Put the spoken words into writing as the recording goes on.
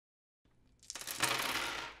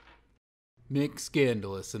Mick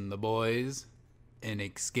Scandalous and the boys. An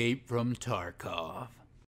escape from Tarkov.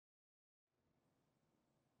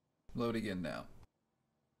 Loading in now.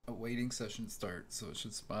 A waiting session starts, so it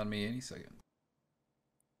should spawn me any second.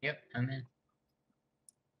 Yep, I'm in.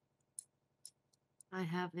 I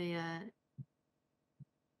have a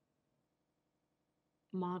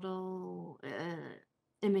model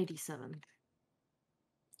M87.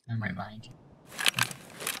 I'm right behind you.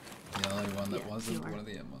 The only one that Yeah, wasn't you are. one of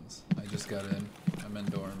the M ones. I just got in. I'm in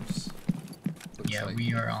dorms. Looks Yeah, like,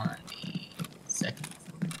 we are on the second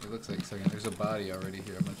floor. It looks like second. There's a body already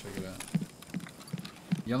here. I'm gonna check it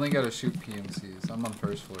out. You only gotta shoot PMCs. I'm on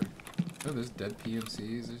first floor. Oh, there's dead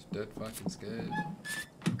PMCs. There's dead fucking Scav.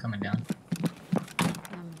 I'm coming down.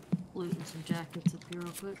 I'm looting some jackets up here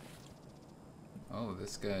real quick. Oh,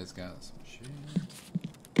 this guy's got some shit.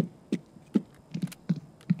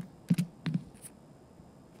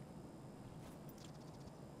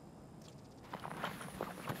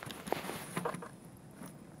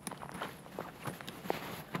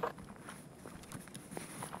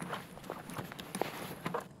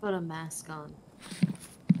 Put a mask on.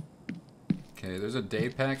 Okay, there's a day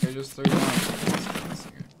pack I just threw on.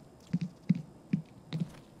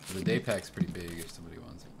 The day pack's pretty big if somebody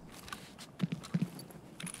wants it.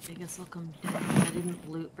 I guess I'll come down. I didn't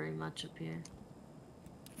loot very much up here.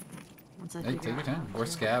 Once I Hey, figure take your out time. how We're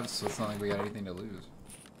to- scabs, so it's not like we got anything to lose.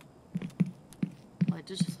 Well, I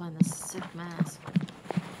did just find this sick mask.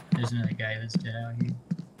 There's another guy that's dead out here.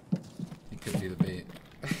 It could be the bait.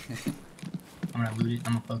 I'm gonna loot it.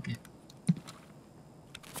 I'm gonna poke it.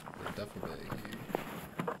 The duffel bag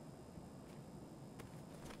here.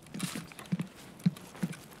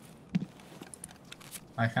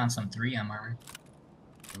 I found some 3M armor.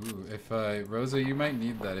 Ooh, if Rosa, you might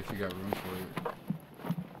need that if you got room for it.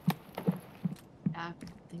 Yeah, I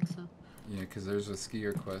think so. Yeah, because there's a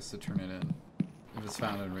skier quest to turn it in. If it's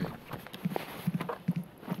found in raid.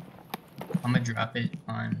 I'm gonna drop it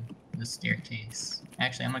on the staircase.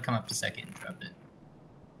 Actually, I'm gonna come up to second and drop it.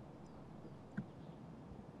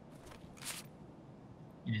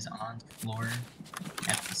 It is on the floor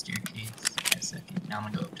at the staircase at second. Now I'm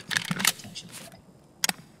gonna go up to third for attention guy.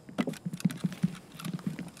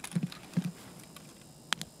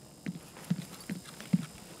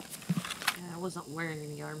 Yeah, I wasn't wearing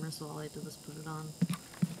any armor, so all I did was put it on.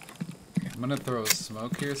 I'm gonna throw a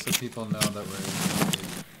smoke here so people know that we're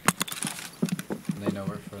and they know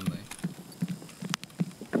we're friendly.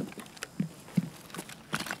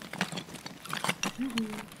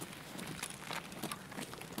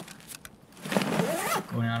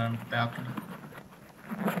 Going out on the balcony.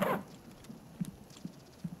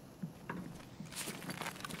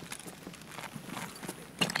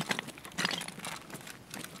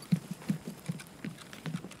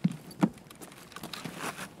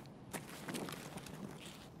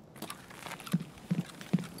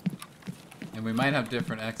 And we might have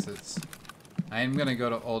different exits. I am gonna go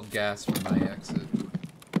to old gas for my exit.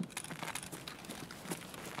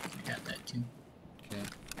 I got that too. Okay.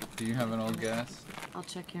 Do you have an old gas? I'll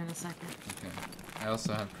check here in a second. Okay. I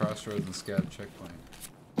also have crossroads and scav checkpoint.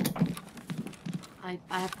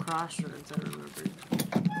 I have crossroads, I remembered.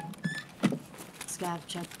 Scav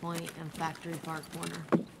checkpoint and factory far corner.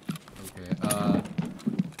 Okay.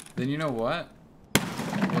 Then you know what?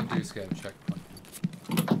 We'll do scav checkpoint.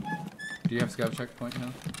 Do you have scav checkpoint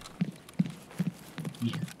now?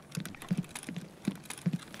 Yeah.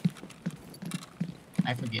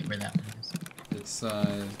 I forget where that one is. It's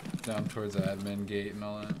down towards the admin gate and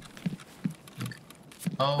all that. Okay.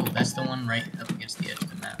 Oh, that's the one right up against the edge of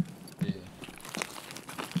the map. Yeah.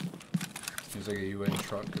 There's like a UN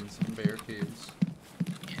truck and some barricades.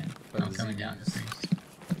 Yeah. By I'm the coming down to ZBs.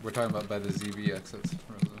 first. We're talking about by the ZB exits.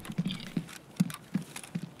 Rosa. Yeah.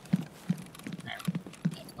 Alright.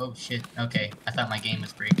 Oh shit. Okay. I thought my game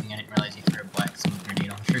was breaking. I didn't realize you threw a black smoke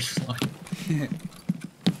grenade on the first floor.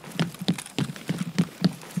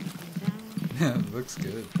 Looks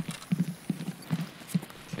good.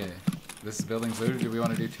 Okay. This building's looted. Do we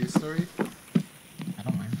want to do two-story? I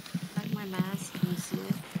don't mind. Back my mask, can you see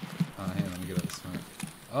it? Oh, hey, let me get out the smoke.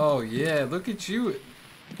 Oh, yeah, look at you.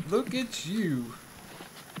 Look at you.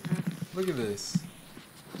 Look at this.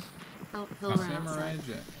 Oh, he'll run Samurai outside.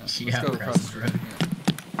 Jack. Oh, Yeah, let's go across across the the street. road.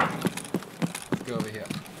 Yeah. Let's go over here.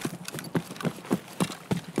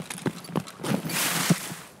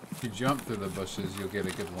 If you jump through the bushes, you'll get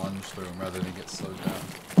a good lunge through them rather than get slowed down.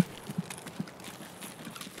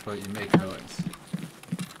 But you make noise.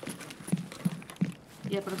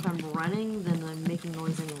 Yeah, but if I'm running, then I'm making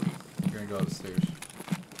noise anyway. You're gonna go upstairs.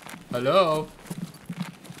 Hello?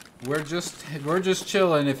 We're just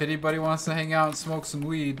chilling. If anybody wants to hang out and smoke some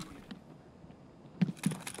weed.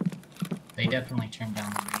 They definitely turned down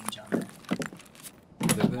the range on that.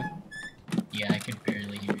 Did they? Yeah, I could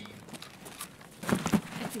barely hear you.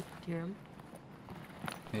 I could hear him.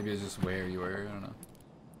 Maybe it's just where you were. I don't know.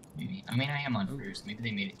 Maybe. I mean, I am on first. Maybe they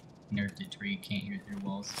made it nerfed it to where you can't hear through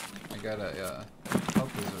walls. I got a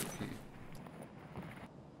health resort key.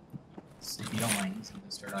 So if you don't mind using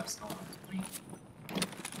the start off song, please.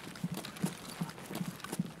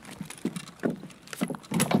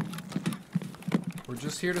 We're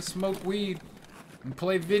just here to smoke weed and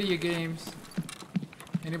play video games.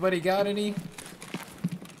 Anybody got any?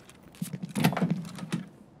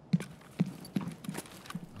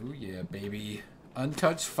 Oh yeah, baby.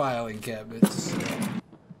 Untouched filing cabinets.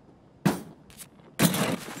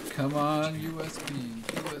 Come on, USB,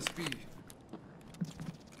 USB.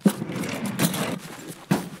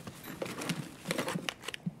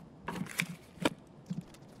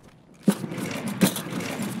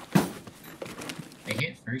 They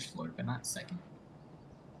hit first floor, but not second.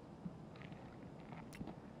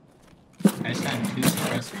 I just found 2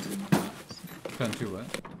 suppressors in the box. Found 2 what?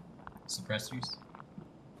 Suppressors?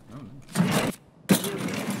 Oh,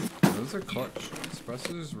 those are clutch.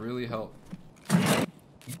 Suppressors really help.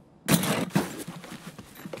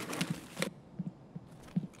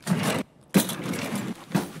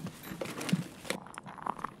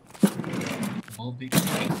 Whole big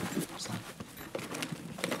thing or something.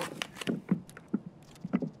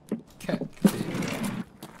 Cat tape.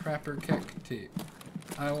 Crapper cat tape.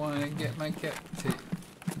 I wanna get my cat tape.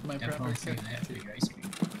 My Definitely proper save cat that for tape. your ice cream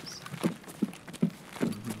box.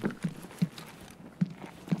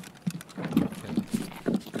 Okay.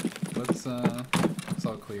 Let's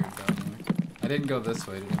all cleared down here. I didn't go this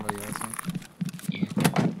way. Did anybody go this way? Yeah. You went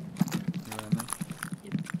in there?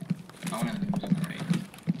 I want to do it right.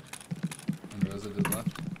 And Rosa did left?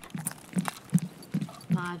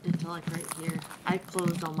 I did to like right here. I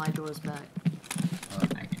closed all my doors back. I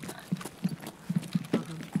did not.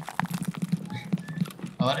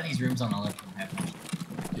 A lot of these rooms on the left don't have much.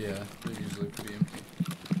 Yeah, they're usually pretty empty.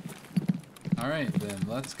 Alright then,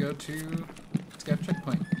 let's go to Scav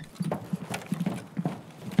checkpoint.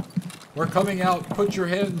 We're coming out, put your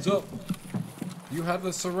hands up! You have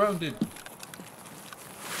us surrounded!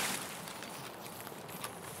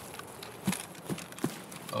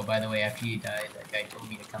 Oh, by the way, after you died, that guy told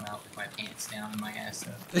me to come out with my pants down and my ass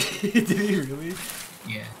up. Did he really?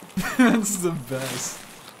 Yeah. That's the best.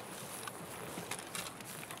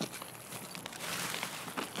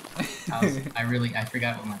 I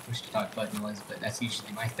forgot what my push to talk button was, but that's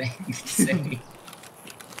usually my thing to say.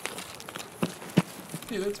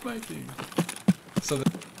 Hey, that's my thing. So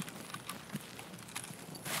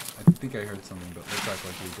I think I heard something, but let's act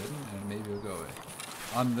like we didn't, and maybe it'll go away.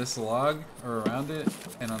 On this log, or around it,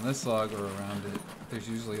 and on this log, or around it, there's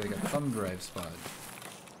usually like a thumb drive spot.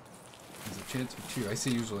 There's a chance for 2. I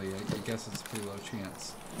see usually, I guess it's a pretty low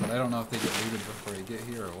chance. But I don't know if they get looted before I get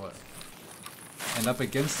here or what. And up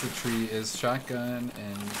against the tree is shotgun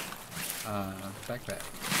and backpack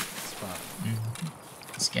spot.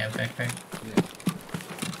 Scav backpack? Yeah.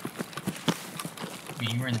 I mean,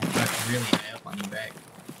 you were in the truck really high up on your back.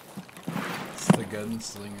 It's the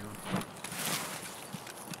gunslinger.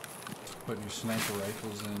 Putting your sniper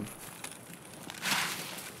rifles in.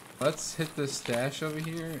 Let's hit this stash over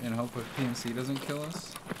here and hope a PMC doesn't kill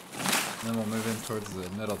us. And then we'll move in towards the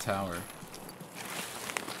middle tower.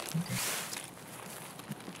 Okay.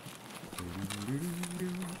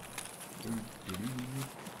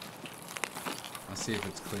 I'll see if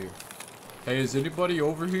it's clear. Hey, is anybody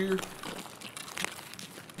over here?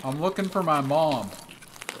 I'm looking for my mom.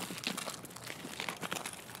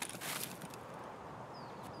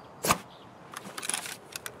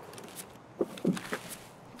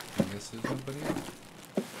 I guess there's nobody else.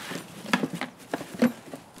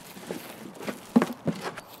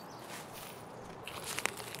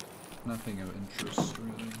 Nothing of interest,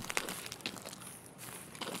 really.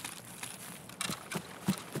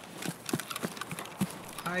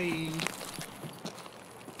 Hi.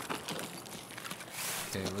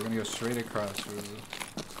 Okay, we're gonna go straight across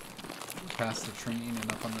past the train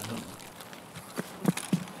and up on the hill.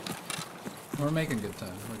 We're making good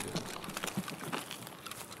time. We're good.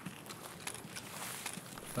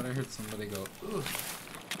 Thought I heard somebody go, ugh.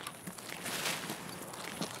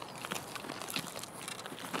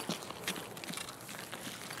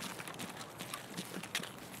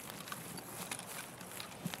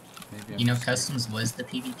 You know, Customs was the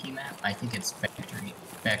PvP map. I think it's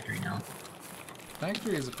Factory now.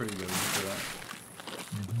 Factory is a pretty good one for that.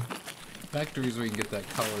 Factory is where you can get that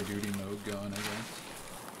Call of Duty mode going, I guess.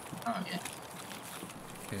 Oh, yeah.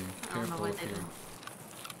 Okay, I don't know careful why up they here. don't.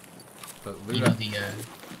 But You loot know, up.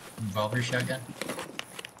 Revolver shotgun?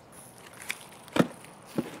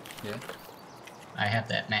 Yeah. I have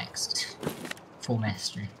that maxed. Full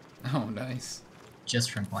mastery. Oh, nice.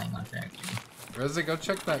 Just from playing on Factory. Rosa, go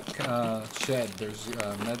check that shed. There's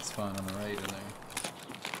med spawn on the right in there.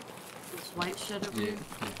 This white shed over Yeah. here.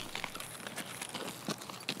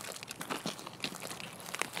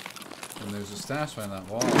 And there's a stash behind that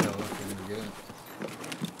wall. That look really good.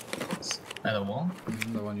 By the wall?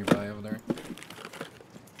 The one you buy over there.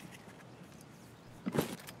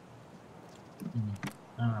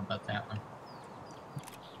 I don't know about that one.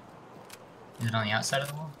 Is it on the outside of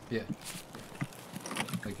the wall? Yeah.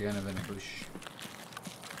 Like kind of in a bush.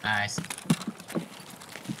 Ah, I see.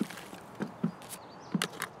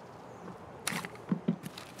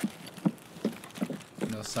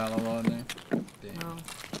 No silo wall in there? Damn. No.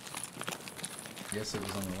 I guess it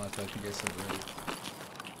was on the left. I think I said right.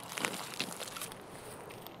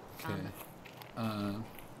 Okay.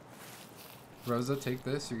 Rosa, take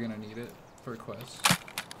this. You're gonna need it for a quest.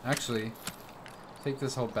 Actually, take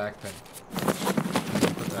this whole backpack.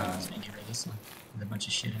 Put that I on. was gonna get rid of this one with a bunch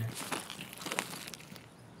of shit in it.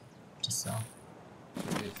 Just sell. Yeah,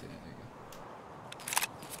 there you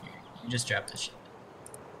Here, you just drop this shit.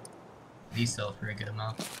 These sell for a good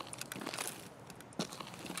amount.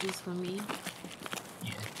 These for me.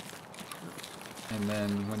 Yeah. And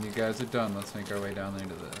then when you guys are done, let's make our way down there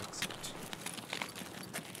to the exit.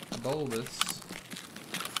 Bulbous.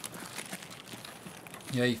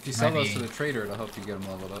 Yeah, if you sell those to the trader, it'll help you get them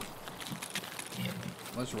leveled up. Yeah.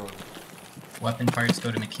 Let's roll. Weapon parts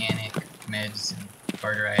go to mechanic, meds and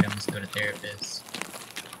barter items go to therapist.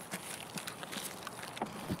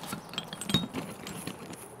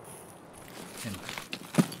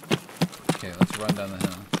 Okay, let's run down the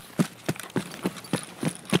hill.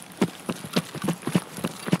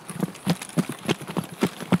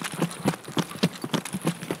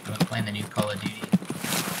 I'm playing the new Call of Duty.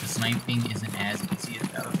 The sniping isn't as easy as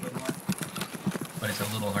Battlefield 1, but it's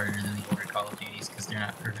a little harder than the older Call of Duties because they're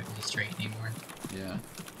not perfectly straight anymore. Yeah.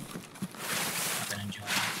 I've been enjoying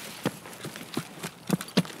it.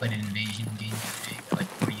 Played an invasion game today, got like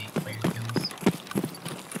 48 player kills.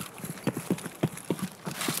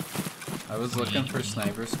 I was looking for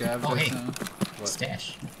sniper scavs Oh, just hey. now. What?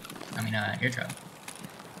 Stash. I mean, airdrop.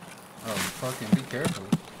 Oh, fucking be careful.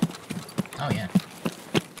 Oh, yeah.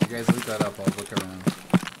 You guys look that up, I'll look around.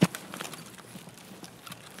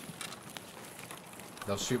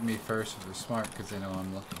 They'll shoot me first if they're smart, because they know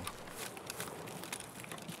I'm looking.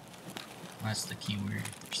 That's the keyword.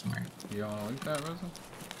 They're smart. You don't want to look that, Rosa?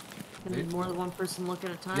 Can be more than one person look at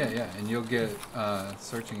a time? Yeah, yeah, and you'll get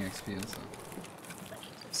searching XP and stuff. I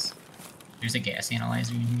need this. There's a gas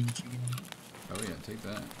analyzer in here that you can. Oh yeah, take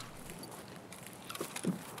that.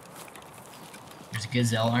 There's a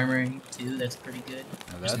gazelle armor too. That's pretty good.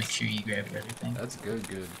 Now Just make sure you grab everything. That's good,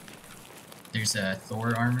 good. There's a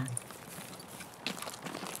Thor armor.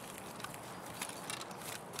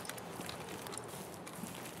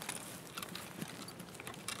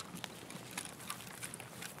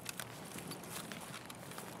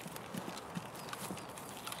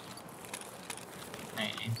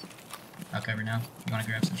 Alright, I'll cover now. You wanna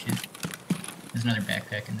grab some shit? There's another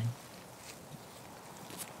backpack in there.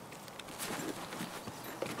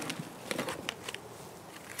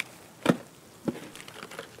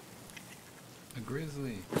 A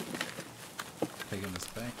grizzly. Taking this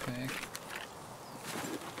backpack.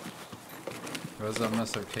 Rosa, I'm gonna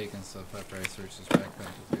start taking stuff after I search this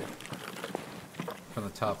backpack with you. From the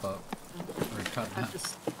top up. Or cut down.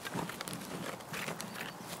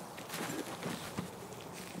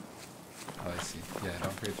 Oh, I see. Yeah,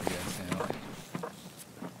 don't forget your gas analyzer.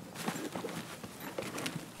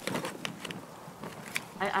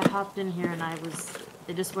 I hopped in here and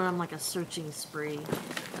it just went on like a searching spree.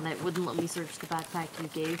 And it wouldn't let me search the backpack you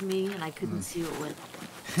gave me, and I couldn't see what went.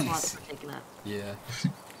 Slots were taken up. Yeah.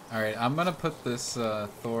 Alright, I'm gonna put this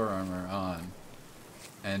Thor armor on.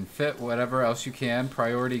 And fit whatever else you can.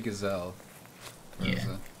 Priority Gazelle. Rosa. Yeah.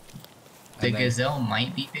 And The then- gazelle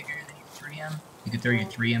might be bigger than your 3M. You could throw your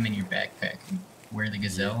 3M in your backpack and wear the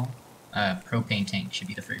gazelle. Propane tank should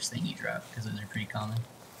be the first thing you drop, because those are pretty common.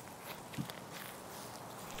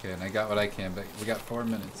 Okay, and I got what I can, but we got 4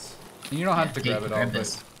 minutes. And you don't have to grab it all, grab but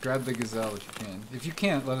this. grab the Gazelle if you can. If you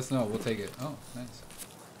can't, let us know. We'll take it. Oh, nice.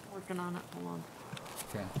 Working on it. Hold on.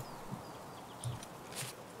 Okay.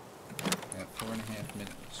 Got 4.5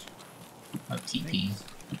 minutes. Oh, TP.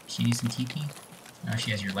 She needs some TP? No,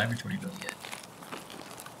 she has your laboratory built yet.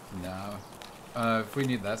 No. If we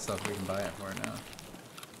need that stuff, we can buy it for her now.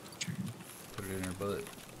 True. Put it in her bullet.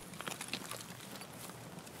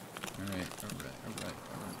 Alright, alright, alright,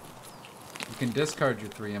 alright. You can discard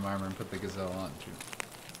your 3M armor and put the Gazelle on, too.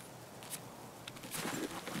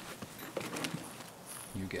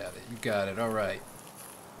 You got it. You got it. Alright.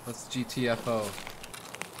 Let's GTFO.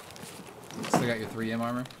 Still got your 3M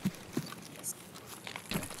armor?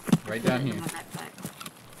 Okay. Right down here.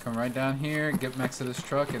 Come right down here, get next to this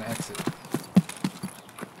truck, and exit.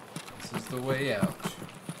 This is the way out.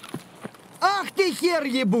 Ах ты хер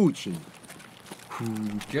ебучий!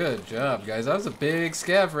 Good job, guys. That was a big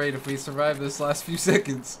scav raid if we survive this last few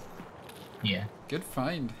seconds. Yeah. Good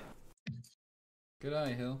find. Good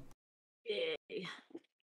eye, Hill. Yay.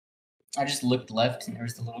 I just looked left and there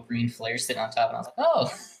was the little green flare sitting on top, and I was like,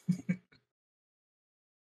 oh!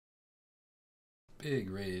 Big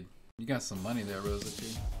raid. You got some money there, Rosa,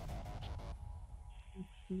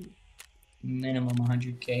 too. Minimum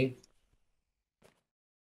 100K.